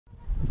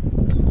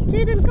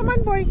Kaden, come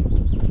on, boy.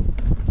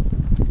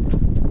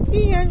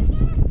 Kian.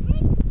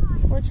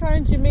 We're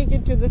trying to make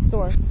it to the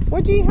store.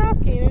 What do you have,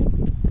 Kaden?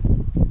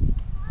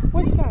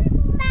 What's that?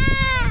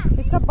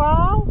 It's a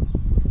ball?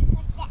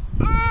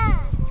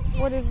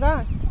 What is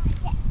that?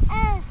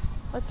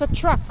 It's a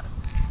truck.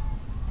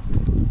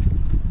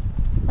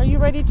 Are you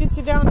ready to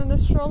sit down in the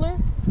stroller?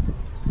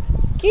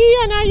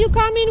 Kian, are you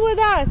coming with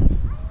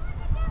us?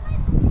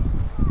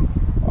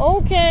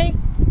 Okay.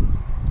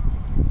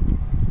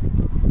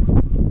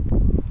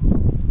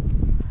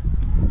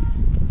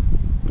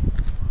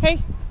 Hey,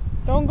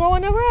 don't go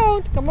on the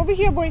road. Come over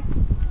here, boy.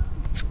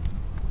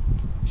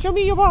 Show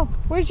me your ball.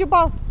 Where's your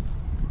ball?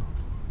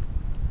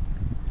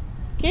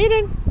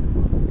 Kaden.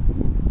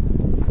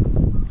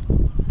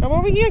 Come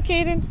over here,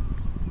 Kaden.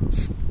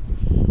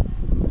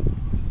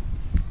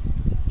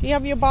 Do you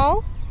have your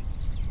ball?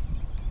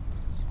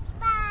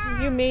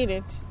 You made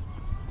it.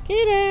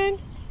 Kaden.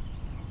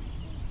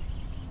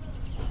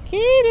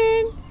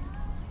 Kaden.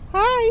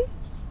 Hi.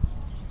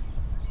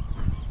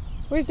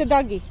 Where's the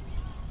doggy?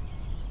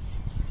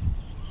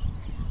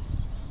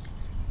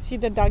 See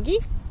the doggy?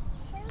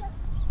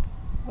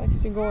 Likes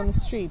to go on the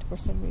street for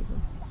some reason.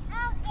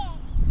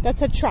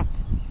 That's a truck.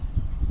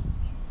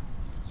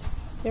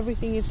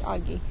 Everything is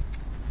Augie.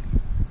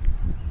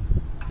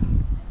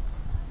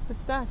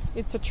 What's that?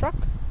 It's a truck?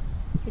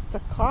 It's a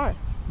car.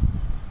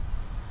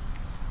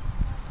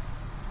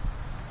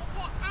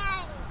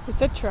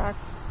 It's a truck.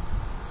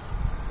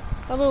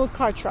 A little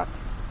car truck.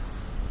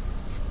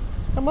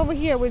 Come over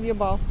here with your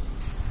ball.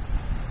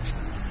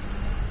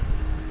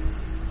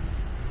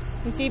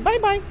 You say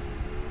bye-bye.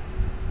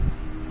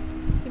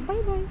 Say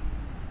bye-bye.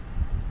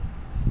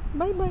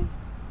 Bye-bye.